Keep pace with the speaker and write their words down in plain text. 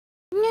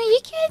No, you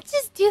can't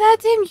just do that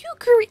to him. You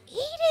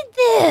created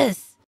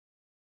this.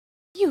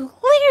 You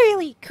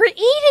literally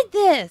created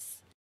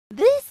this.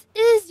 This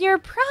is your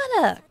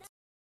product.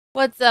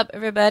 What's up,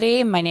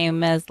 everybody? My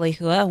name is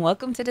Lehua, and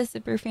welcome to the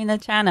Superfina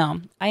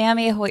Channel. I am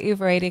a Hawaii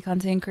variety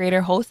content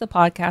creator, host of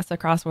podcasts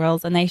across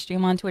worlds, and I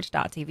stream on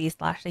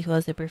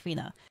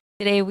twitch.tv/LehuaSuperfina.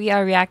 Today, we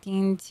are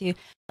reacting to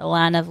the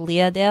Land of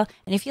Leadale,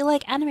 and if you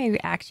like anime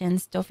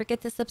reactions, don't forget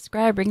to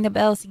subscribe, ring the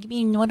bell so you can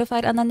be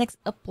notified on the next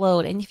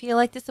upload. And if you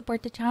like to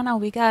support the channel,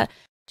 we got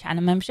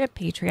channel membership,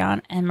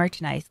 Patreon, and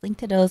merchandise. Link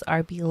to those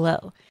are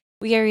below.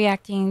 We are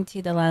reacting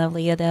to the Land of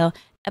Leadale,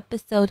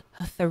 episode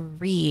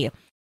 3.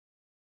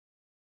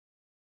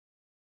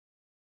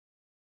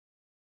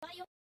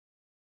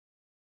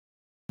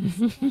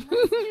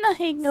 The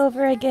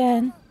hangover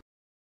again.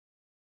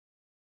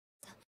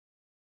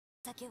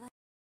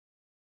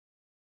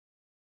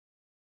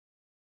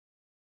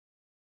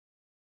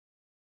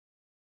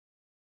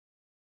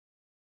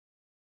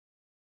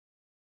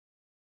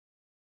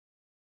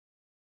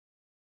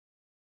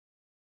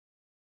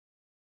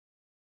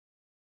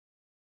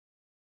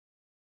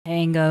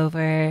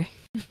 Hangover.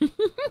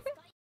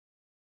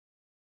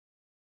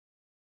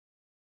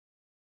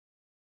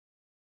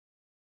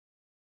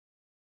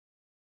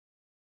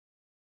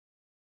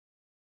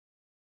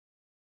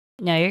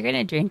 No, you're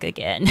gonna drink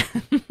again.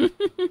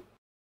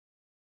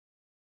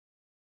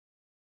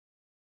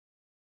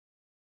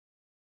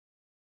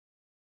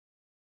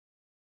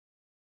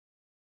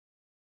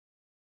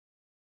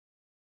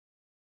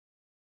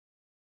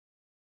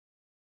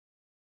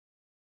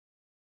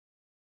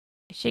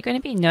 Is she gonna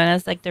be known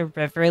as like the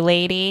river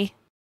lady?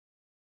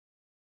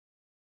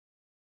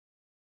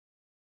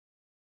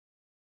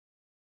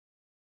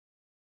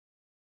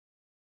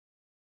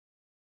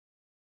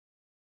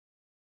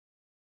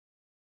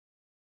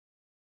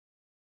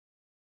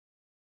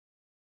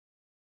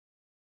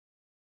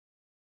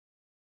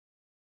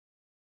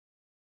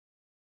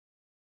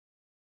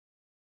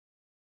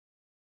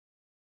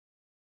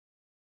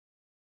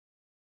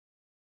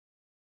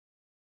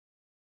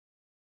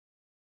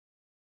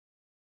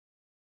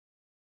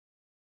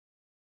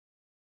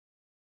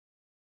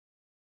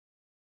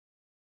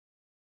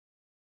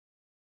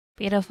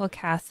 Beautiful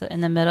castle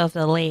in the middle of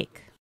the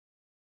lake.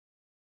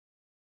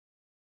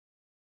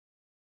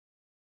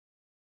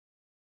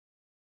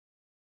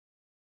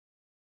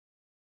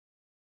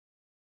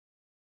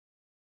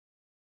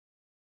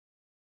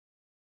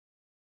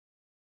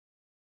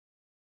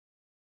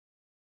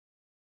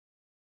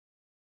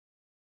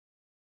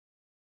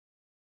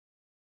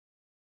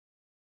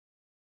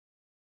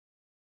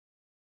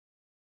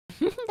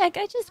 That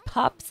guy just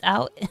pops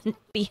out and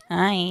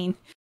behind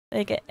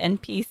like an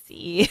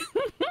NPC.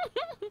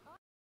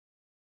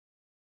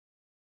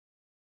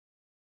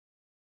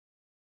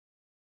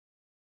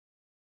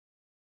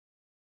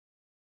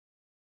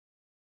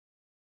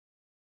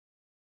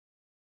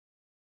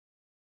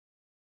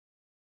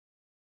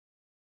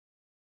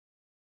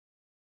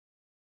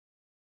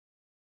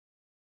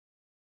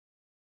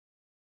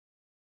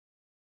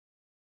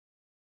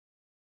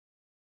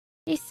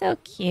 He's so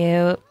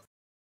cute.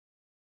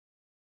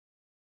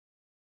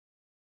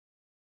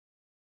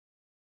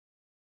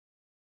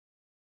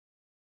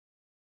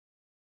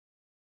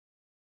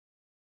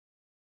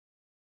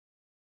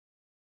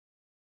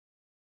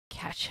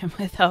 Catch him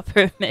without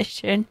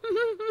permission.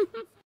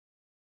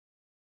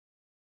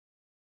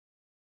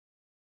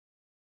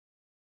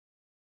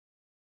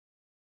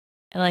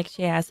 And like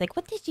she asks, like,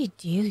 what did you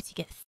do to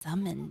get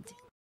summoned?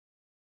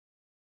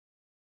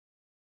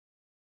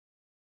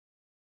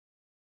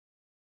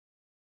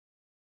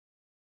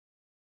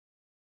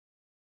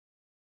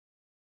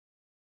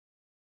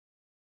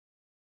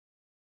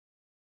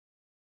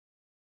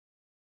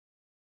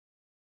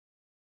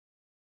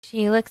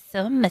 She looks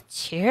so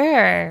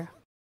mature.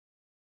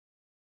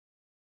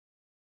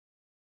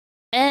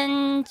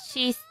 And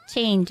she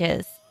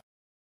changes.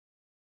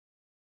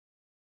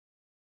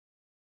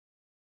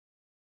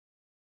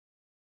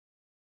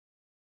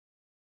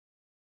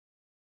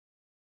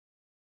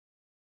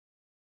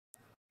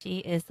 She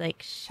is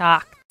like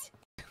shocked.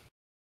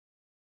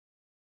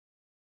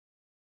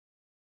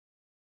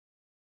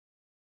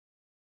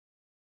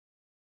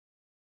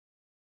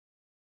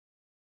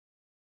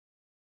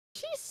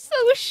 She's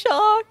so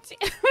shocked.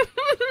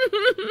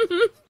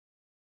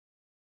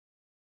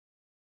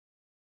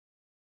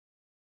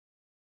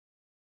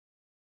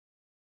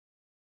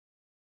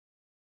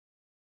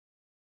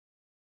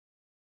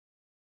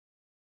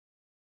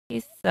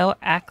 He's so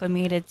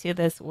acclimated to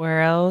this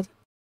world.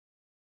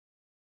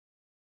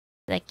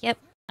 Like, yep,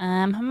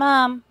 I'm her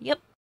mom. Yep.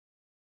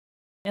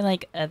 And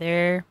like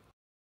other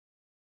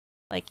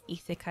like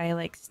isekai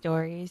like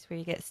stories where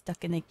you get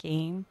stuck in a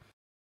game,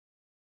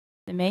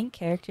 the main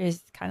character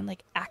is kind of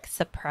like act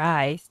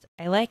surprised.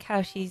 I like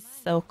how she's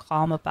so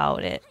calm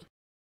about it.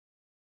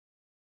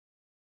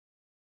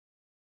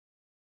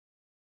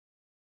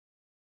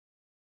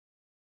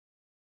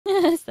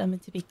 Someone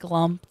to be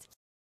glumped.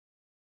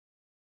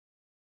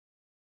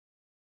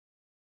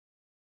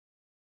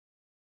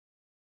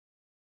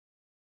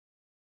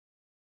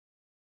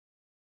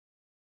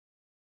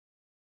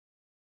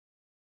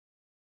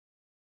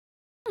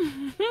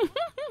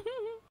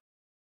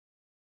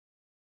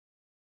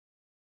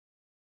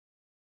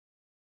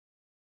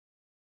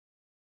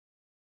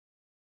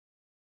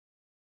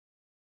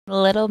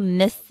 Little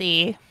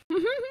Missy.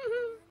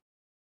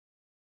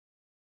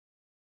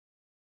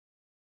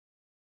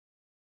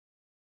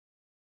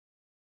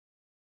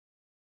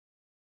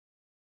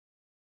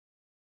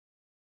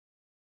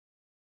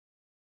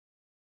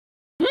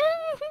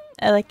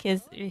 I like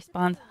his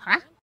response.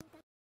 Huh?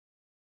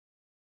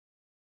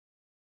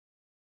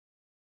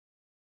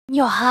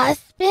 Your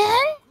husband?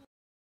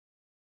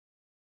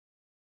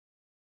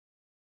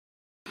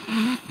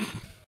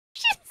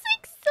 She's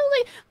like so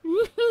like.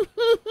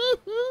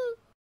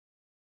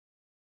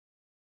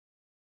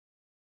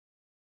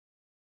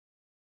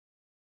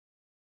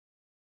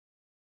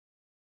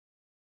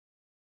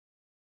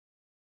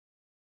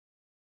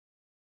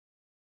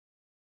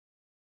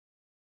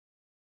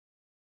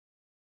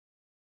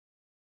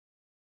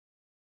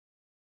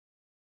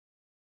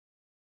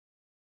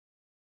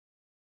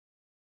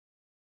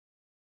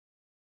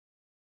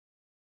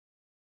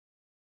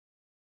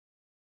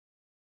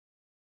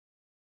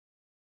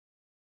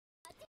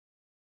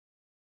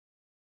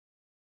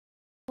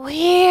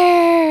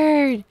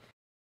 Weird.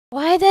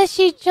 Why does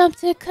she jump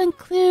to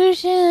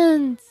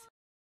conclusions?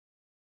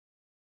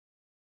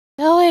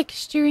 So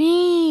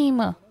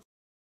extreme.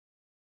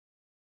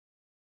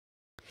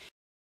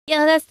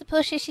 Yeah, that's the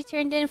potion she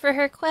turned in for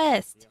her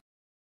quest.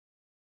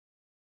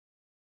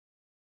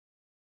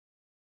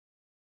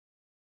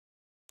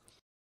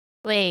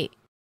 Wait.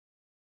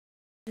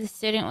 The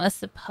student was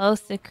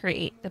supposed to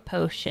create the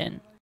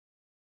potion.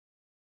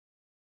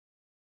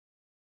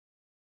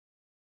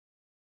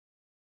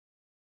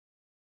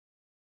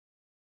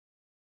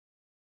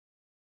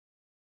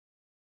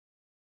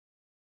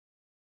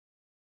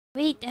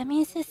 Wait, that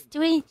means the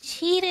student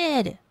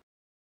cheated.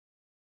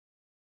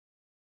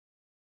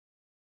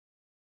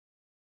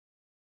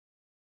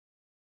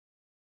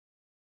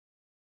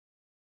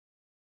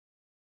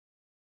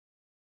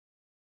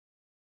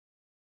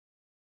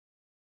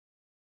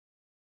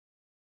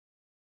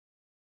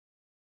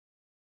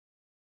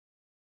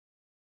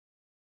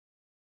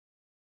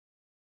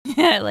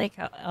 I like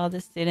how all the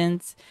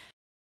students'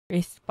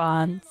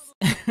 response.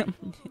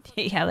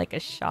 They had like a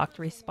shocked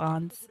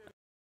response.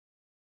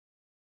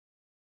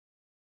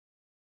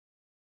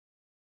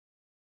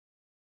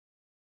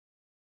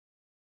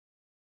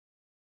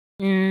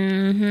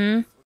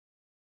 Mm-hmm.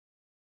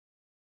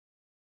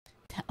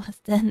 That was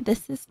then,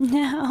 this is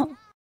now.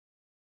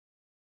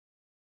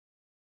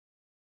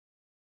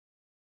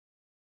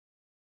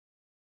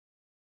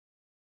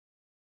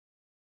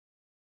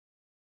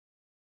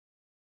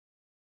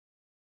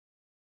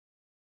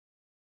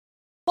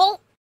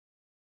 Well,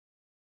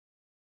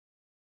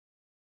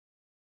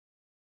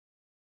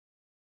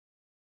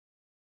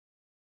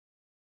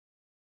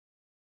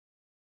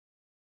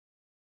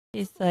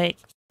 she's like,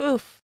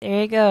 poof,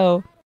 there you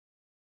go.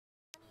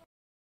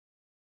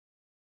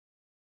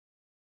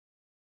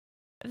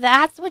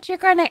 That's what you're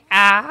gonna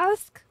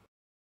ask?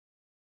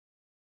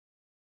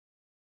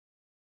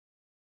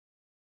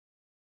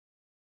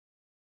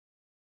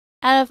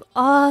 Out of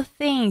all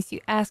things, you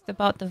asked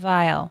about the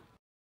vial.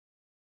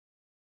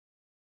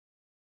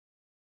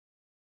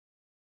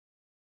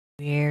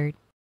 Weird.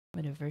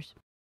 Whatever.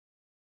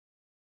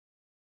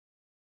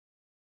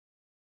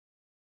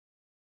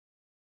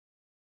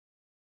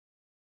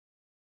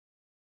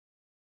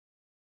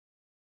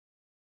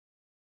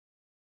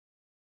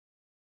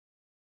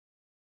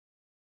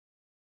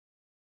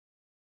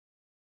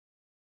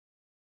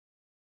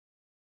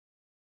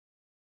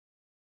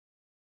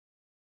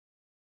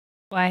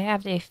 Why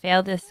have they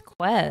failed this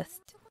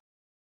quest?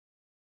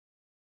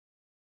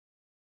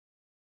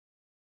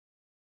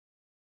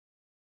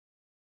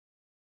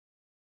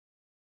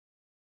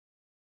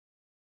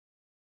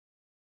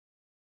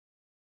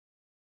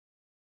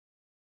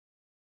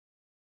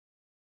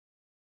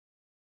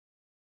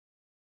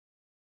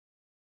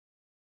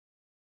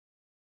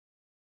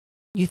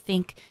 You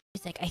think?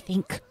 She's like, I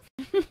think.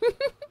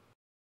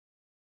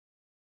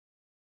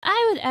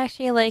 I would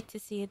actually like to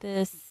see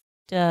this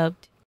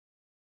dubbed.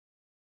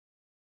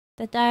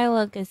 The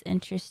dialogue is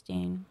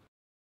interesting,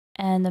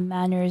 and the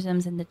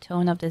mannerisms and the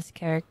tone of this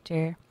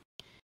character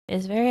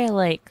is very,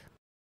 like,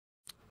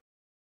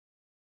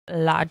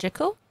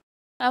 logical,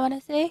 I want to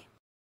say.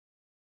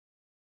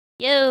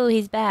 Yo,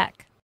 he's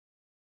back.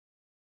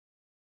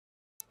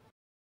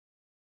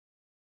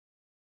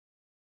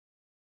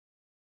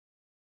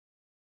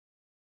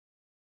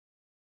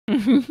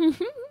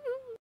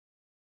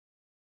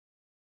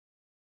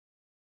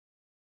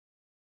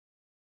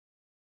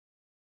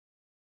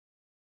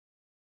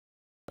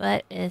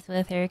 What is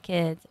with her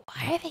kids?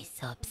 Why are they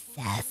so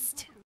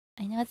obsessed?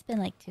 I know it's been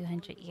like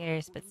 200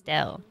 years, but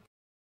still.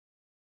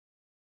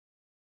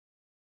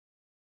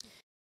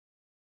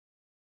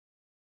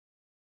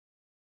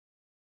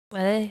 What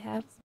do they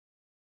have?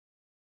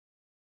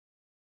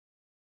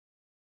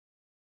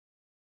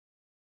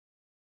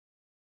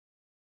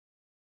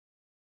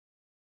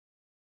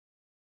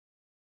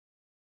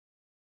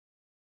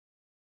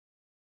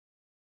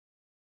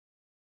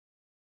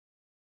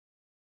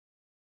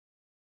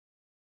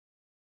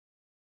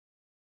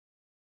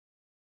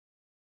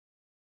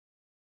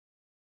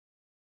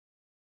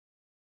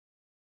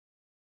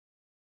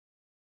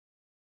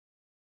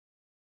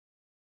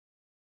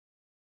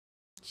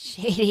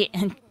 shady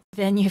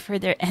venue for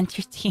their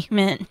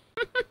entertainment.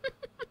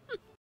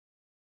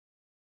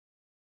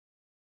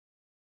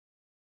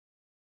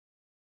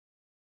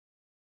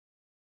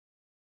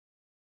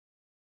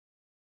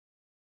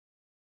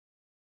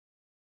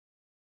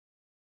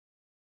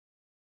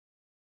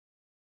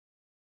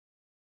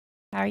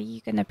 How are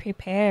you gonna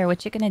prepare?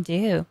 What you gonna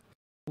do?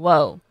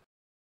 Whoa.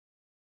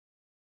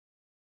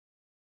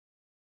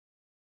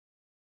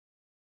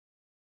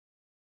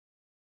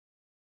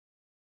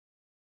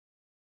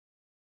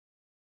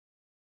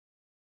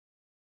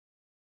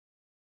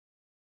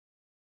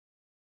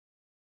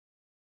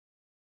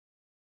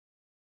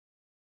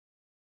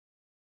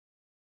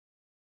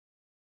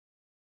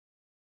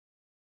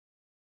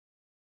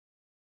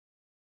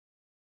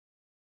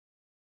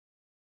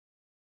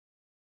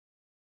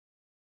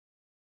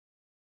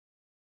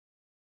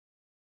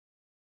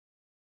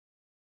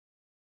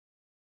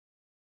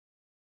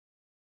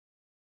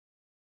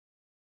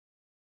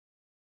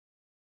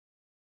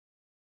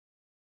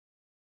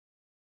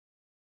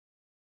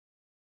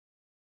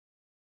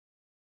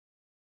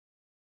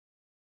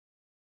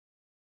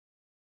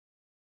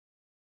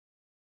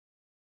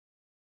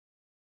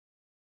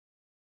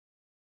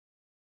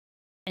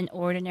 An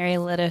ordinary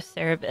little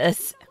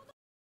service.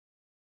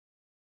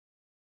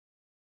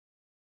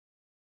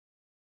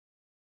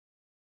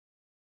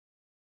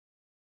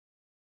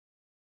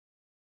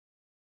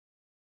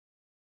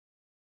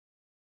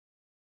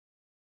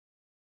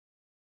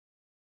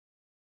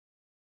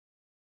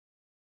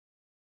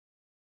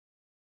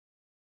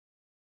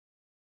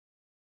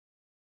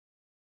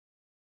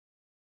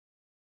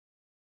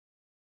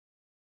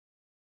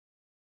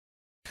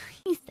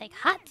 He's like,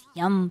 hot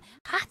yum,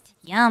 hot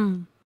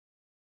yum.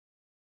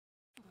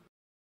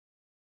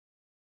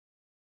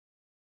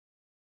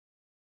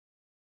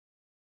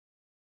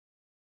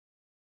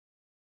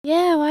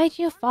 Yeah, why'd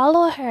you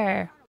follow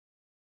her?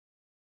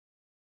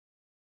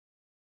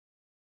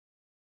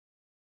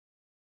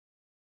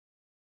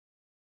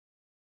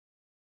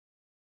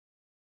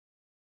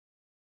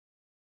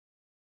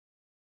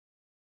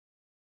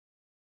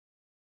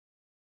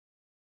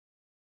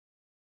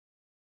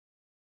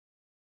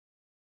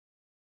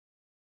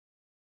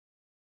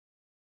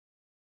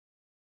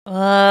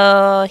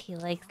 Oh, he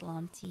likes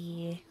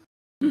Lonty.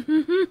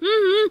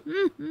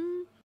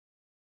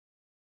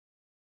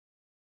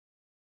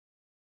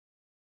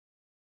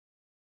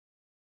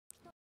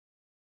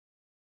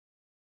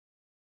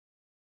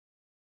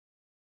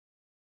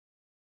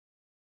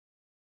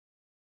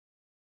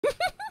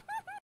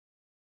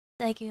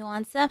 Like, you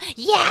want some?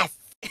 Yes!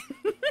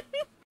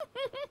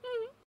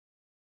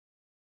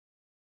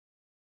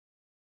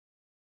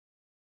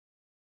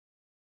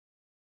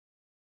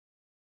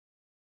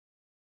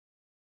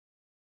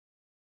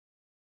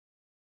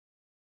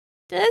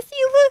 Does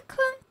he look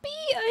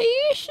comfy? Are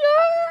you sure?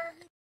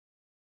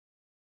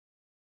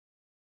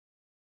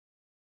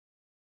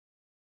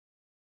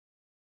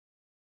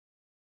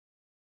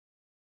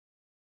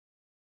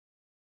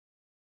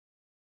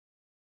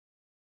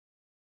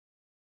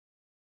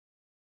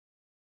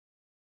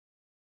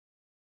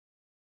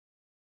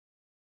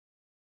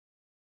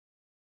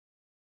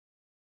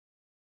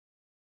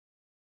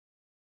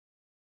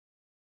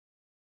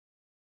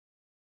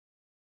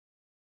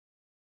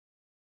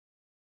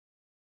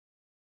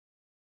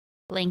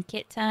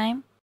 Blanket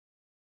time?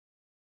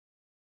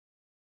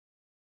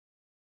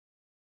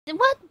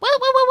 What?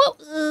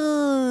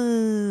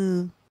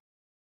 Ooh.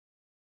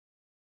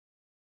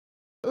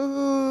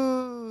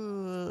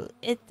 Ooh.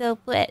 It's a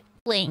wet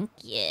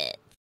blanket.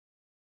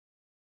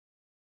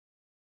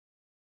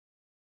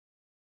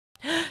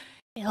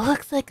 It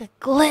looks like a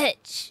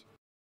glitch.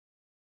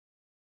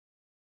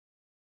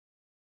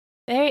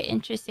 Very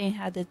interesting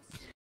how the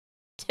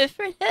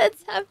different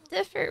heads have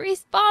different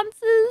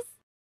responses.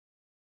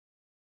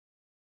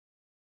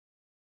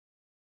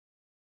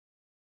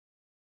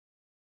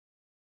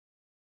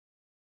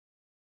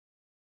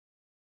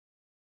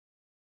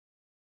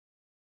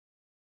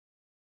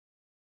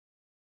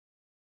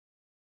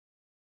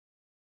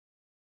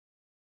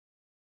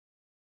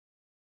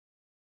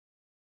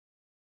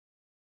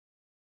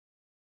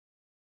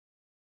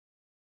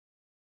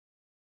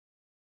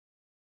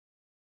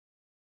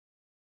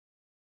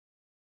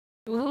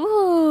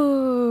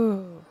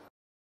 Ooh.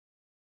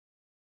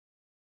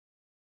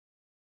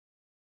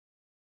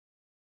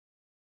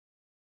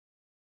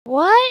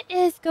 What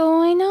is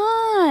going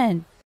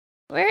on?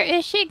 Where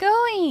is she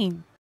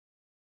going?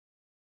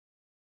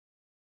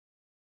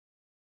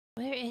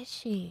 Where is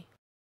she?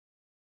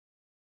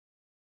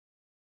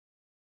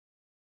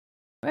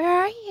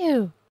 Where are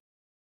you?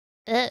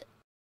 That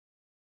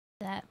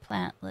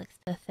plant looks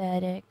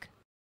pathetic.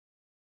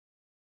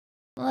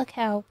 Look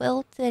how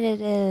wilted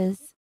it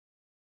is.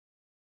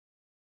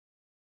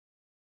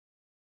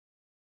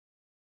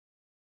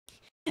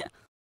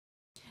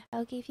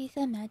 I'll give you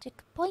some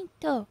magic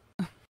pointo.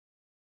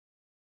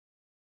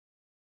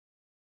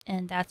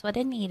 And that's what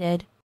it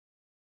needed.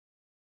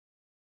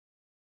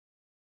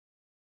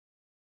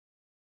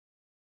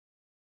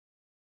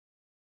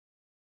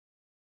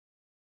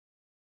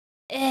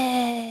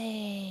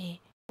 Hey,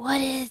 what What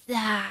is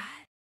that?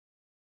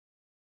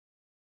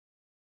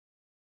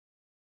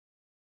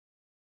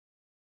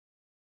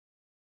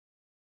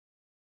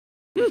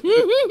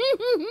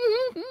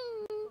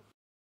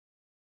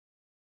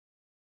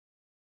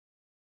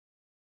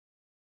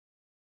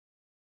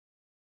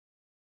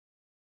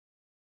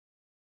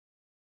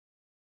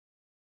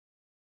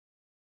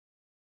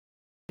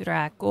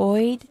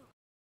 Dracoid?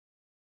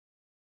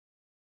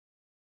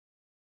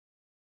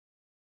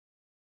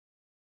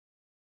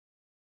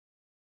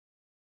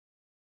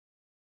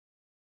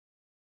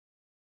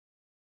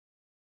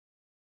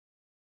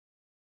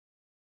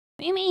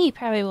 Maybe he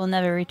probably will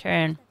never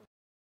return.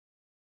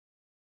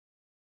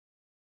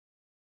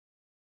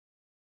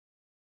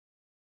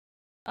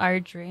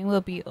 Our dream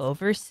will be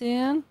over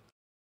soon?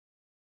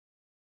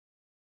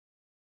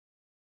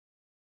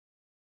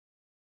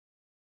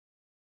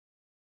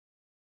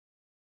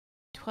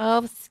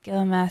 "12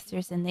 skill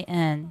masters in the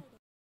end."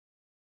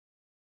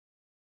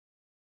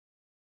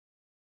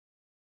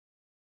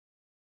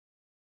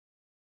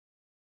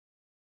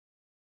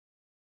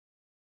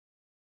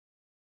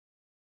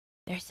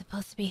 There's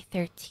supposed to be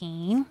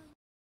 13?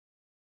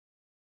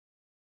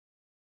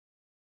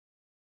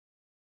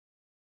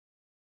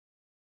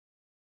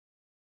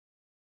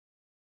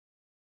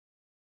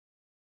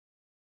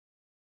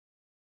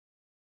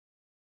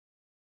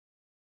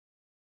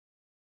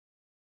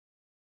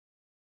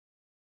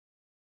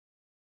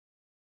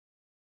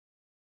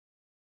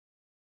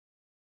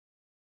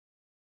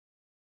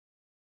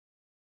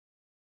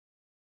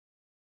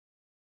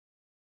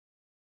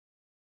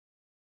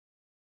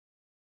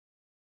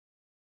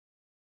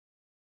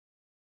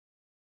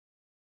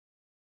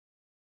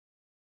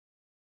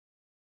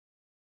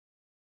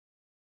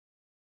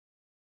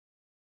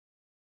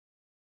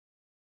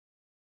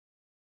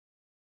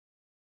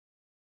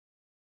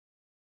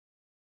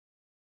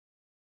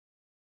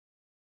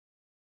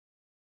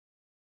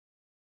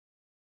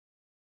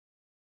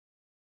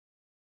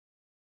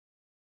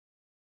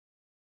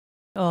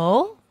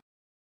 Oh?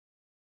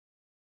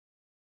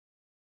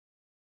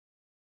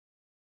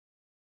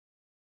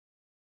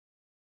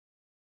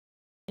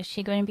 Is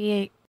she going to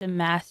be the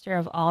master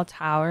of all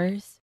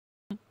towers?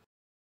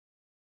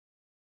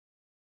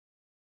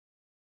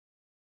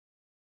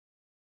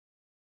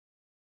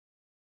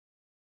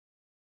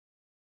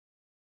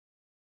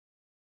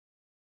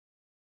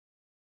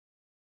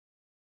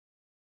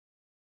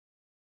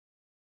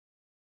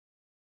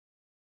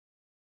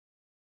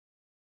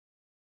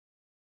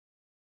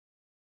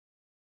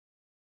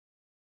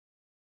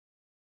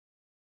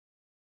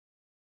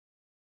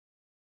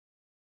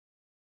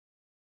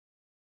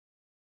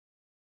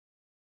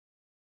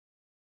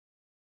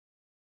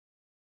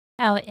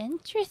 How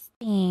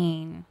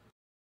interesting.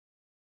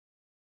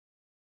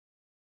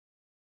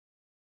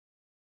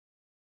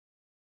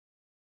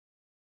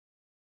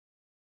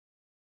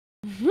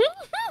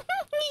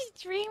 He's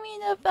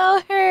dreaming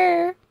about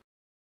her.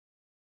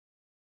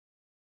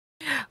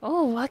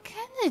 Oh, what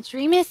kind of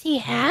dream is he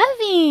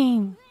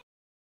having?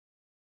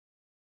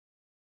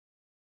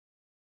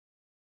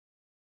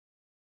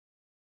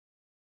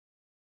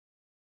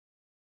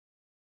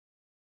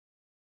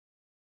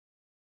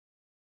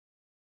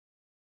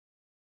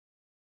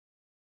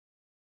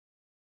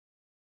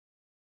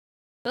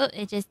 Oh,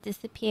 it just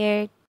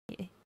disappeared.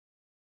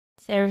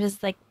 Sarah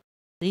was like,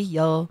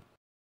 Leo.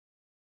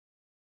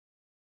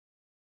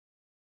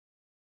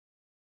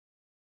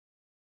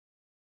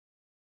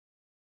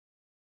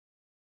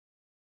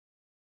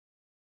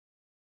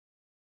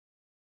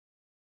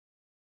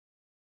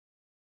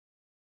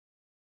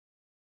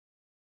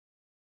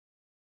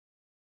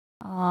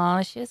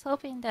 Oh, she was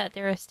hoping that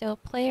there were still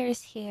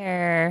players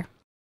here.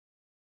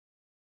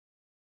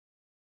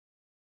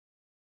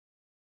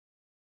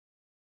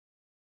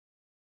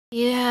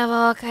 You have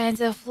all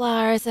kinds of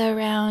flowers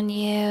around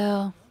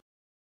you.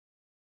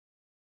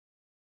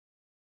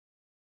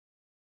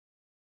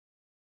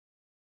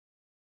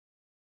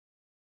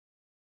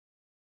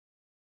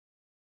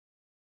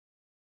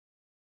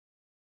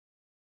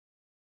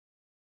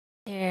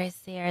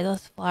 Are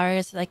those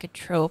flowers like a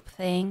trope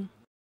thing?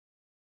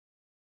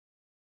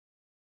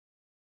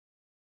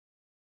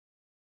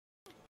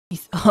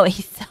 He's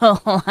always so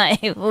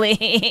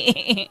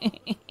lively.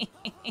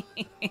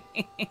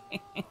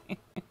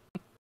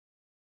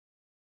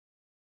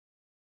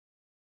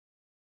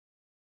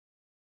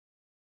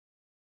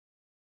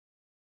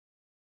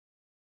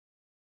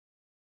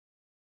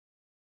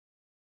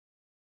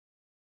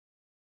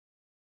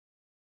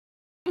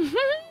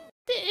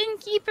 The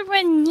innkeeper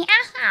went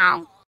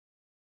meow.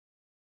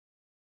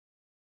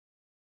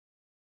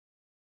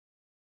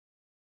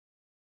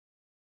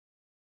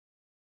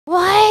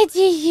 Why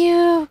do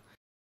you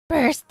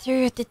burst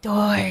through the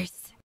doors?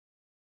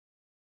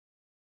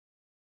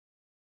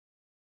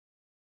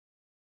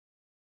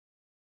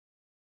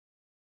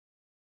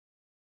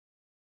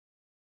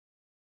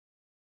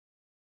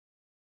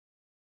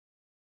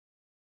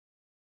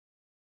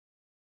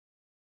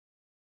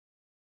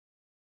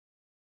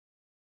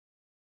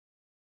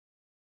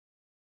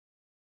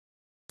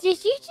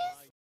 Did you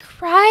just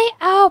cry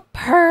out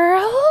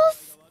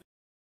pearls?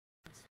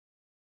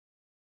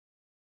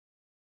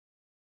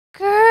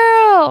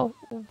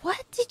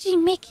 What did you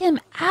make him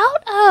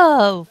out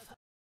of?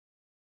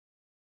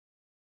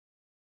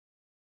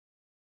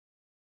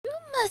 You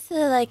must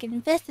have, like,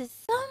 invested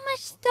so much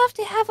stuff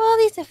to have all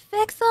these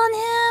effects on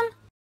him.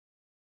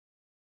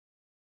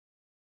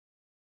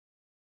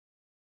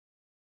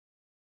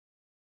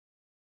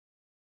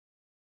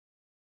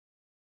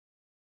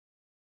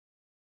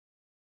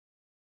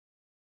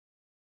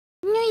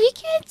 No, you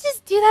can't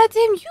just do that to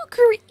him. You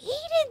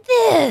created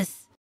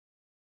this.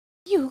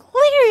 You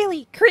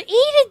literally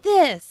created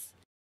this.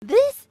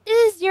 This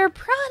is your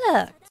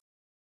product.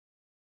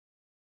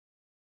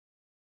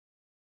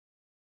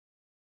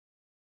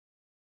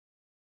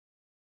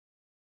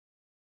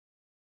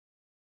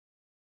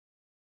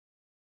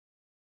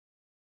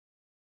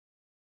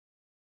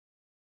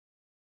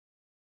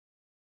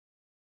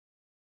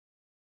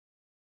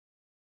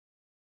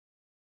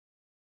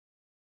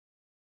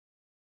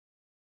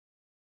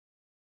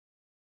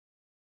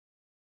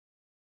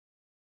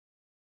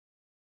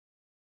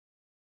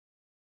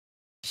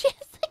 She has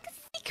like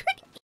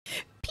secret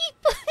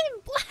people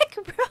in black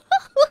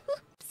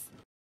robes.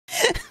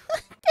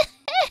 What the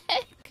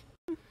heck?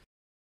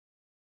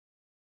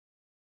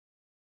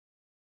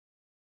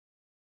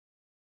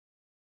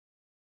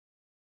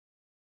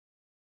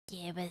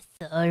 Yeah, it was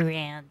so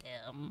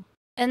random.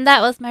 And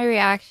that was my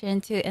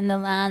reaction to In the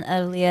Land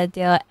of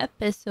Leadale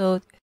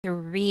episode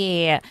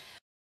 3.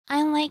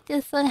 I like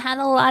this one, had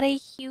a lot of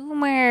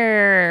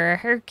humor.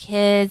 Her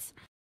kids,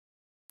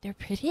 they're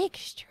pretty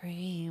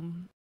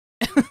extreme.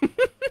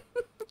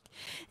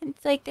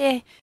 It's like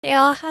they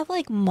all have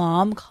like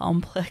mom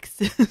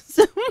complexes.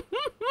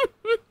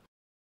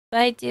 But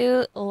I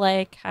do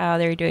like how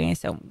they're doing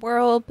some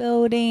world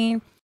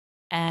building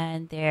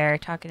and they're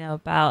talking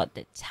about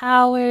the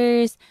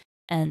towers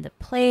and the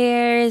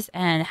players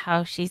and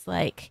how she's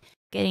like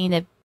getting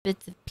the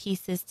bits of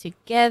pieces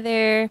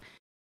together.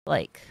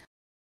 Like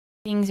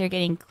things are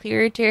getting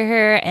clearer to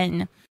her,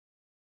 and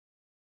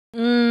I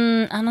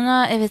don't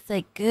know if it's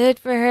like good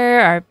for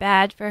her or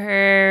bad for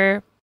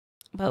her,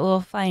 but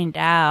we'll find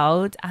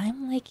out.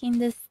 I'm liking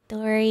this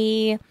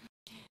story.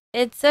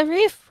 It's a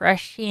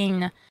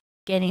refreshing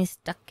getting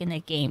stuck in a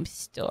game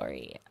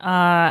story.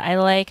 I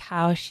like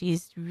how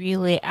she's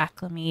really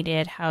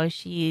acclimated, how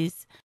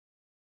she's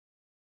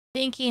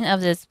thinking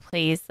of this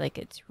place like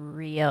it's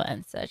real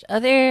and such.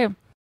 Other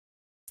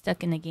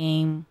stuck in the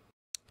game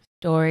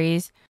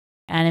stories,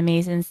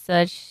 animes and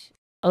such,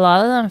 a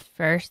lot of them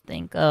first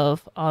think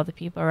of all the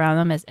people around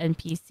them as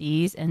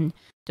NPCs and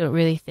don't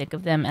really think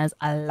of them as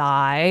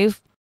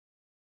alive.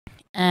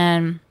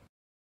 And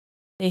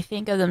they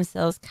think of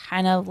themselves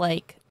kind of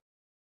like,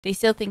 they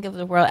still think of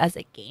the world as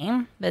a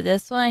game. But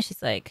this one,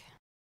 she's like,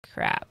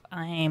 crap,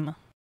 I'm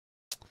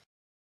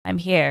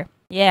here.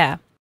 Yeah,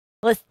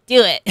 let's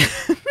do it.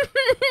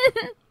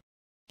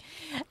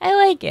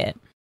 I like it.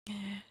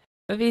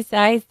 But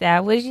besides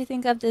that, what did you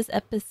think of this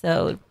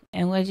episode?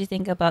 And what did you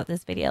think about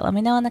this video? Let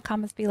me know in the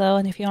comments below.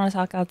 And if you want to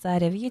talk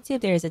outside of YouTube,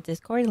 there's a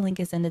Discord. The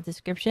link is in the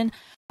description.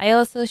 I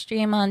also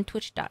stream on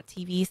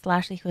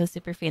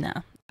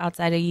twitch.tv/LehuaSuperfina.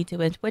 Outside of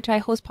YouTube and Twitch, I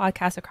host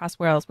podcasts across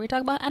worlds where we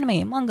talk about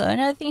anime, manga,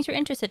 and other things you're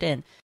interested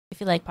in.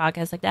 If you like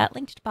podcasts like that,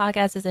 link to the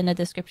podcast is in the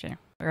description.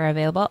 We're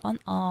available on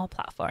all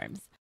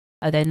platforms.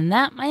 Other than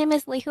that, my name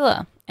is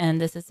Lehua, and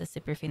this is the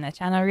Superfina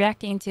Channel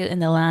reacting to In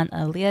the Land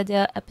of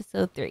Leadale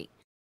episode 3.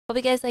 Hope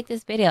you guys like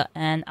this video,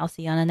 and I'll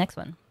see you on the next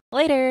one.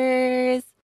 Laters!